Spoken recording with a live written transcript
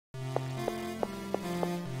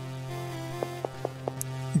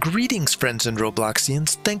Greetings friends and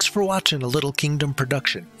Robloxians, thanks for watching a Little Kingdom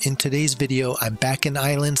production. In today's video, I'm back in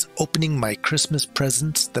Islands opening my Christmas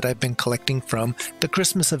presents that I've been collecting from the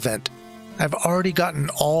Christmas event. I've already gotten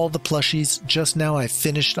all the plushies, just now I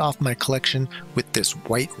finished off my collection with this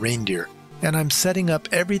white reindeer. And I'm setting up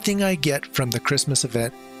everything I get from the Christmas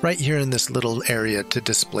event right here in this little area to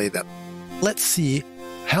display them. Let's see,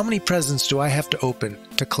 how many presents do I have to open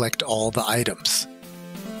to collect all the items?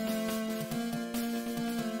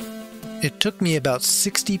 It took me about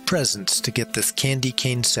 60 presents to get this candy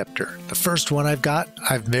cane scepter. The first one I've got,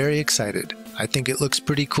 I'm very excited. I think it looks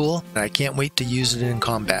pretty cool, and I can't wait to use it in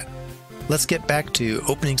combat. Let's get back to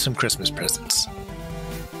opening some Christmas presents.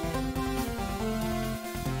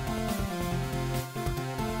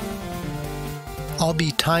 I'll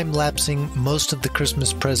be time-lapsing most of the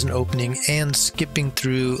Christmas present opening and skipping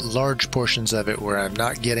through large portions of it where I'm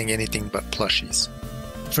not getting anything but plushies.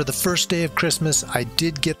 For the first day of Christmas, I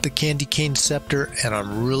did get the candy cane scepter, and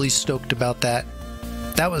I'm really stoked about that.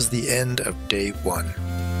 That was the end of day one.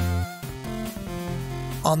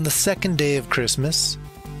 On the second day of Christmas,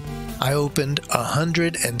 I opened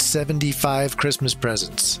 175 Christmas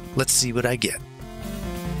presents. Let's see what I get.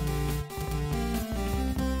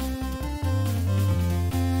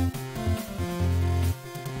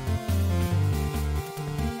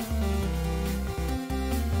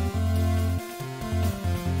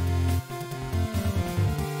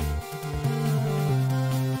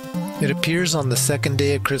 It appears on the second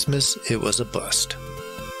day of Christmas, it was a bust.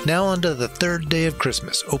 Now on to the third day of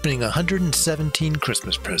Christmas, opening 117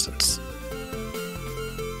 Christmas presents.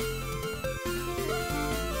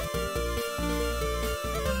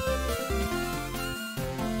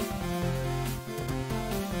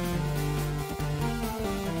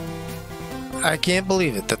 I can't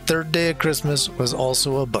believe it, the third day of Christmas was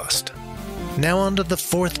also a bust. Now on to the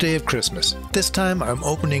fourth day of Christmas. This time I'm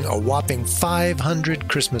opening a whopping 500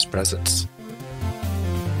 Christmas presents.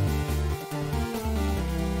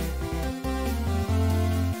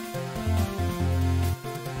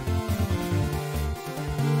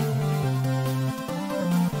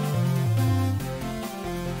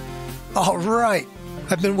 Alright!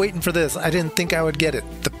 I've been waiting for this. I didn't think I would get it.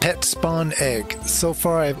 The pet spawn egg. So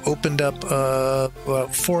far I've opened up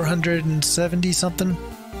 470 something?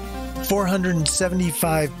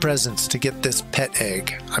 475 presents to get this pet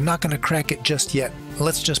egg. I'm not going to crack it just yet.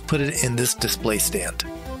 Let's just put it in this display stand.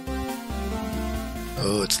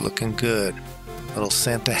 Oh, it's looking good. Little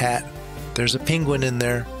Santa hat. There's a penguin in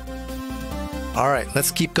there. Alright,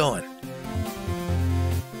 let's keep going.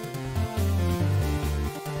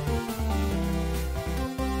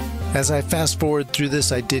 As I fast forward through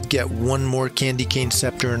this, I did get one more candy cane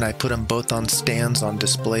scepter and I put them both on stands on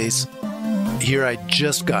displays. Here I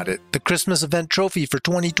just got it. The Christmas event trophy for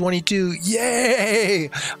 2022.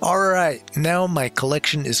 Yay! Alright, now my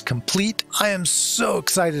collection is complete. I am so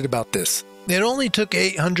excited about this. It only took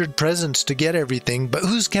 800 presents to get everything, but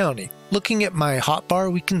who's counting? Looking at my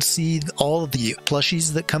hotbar, we can see all of the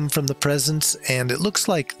plushies that come from the presents, and it looks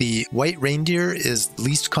like the white reindeer is the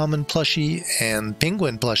least common plushie, and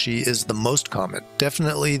penguin plushie is the most common.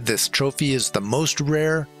 Definitely this trophy is the most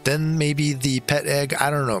rare, then maybe the pet egg, I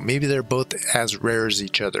don't know, maybe they're both as rare as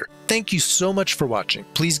each other. Thank you so much for watching.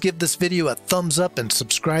 Please give this video a thumbs up and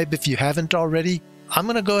subscribe if you haven't already. I'm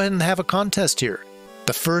going to go ahead and have a contest here.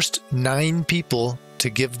 The first 9 people to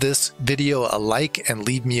give this video a like and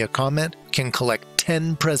leave me a comment can collect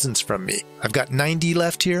 10 presents from me. I've got 90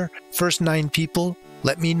 left here. First 9 people,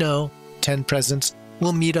 let me know. 10 presents.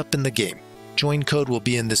 We'll meet up in the game. Join code will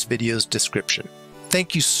be in this video's description.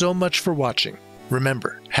 Thank you so much for watching.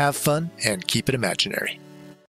 Remember, have fun and keep it imaginary.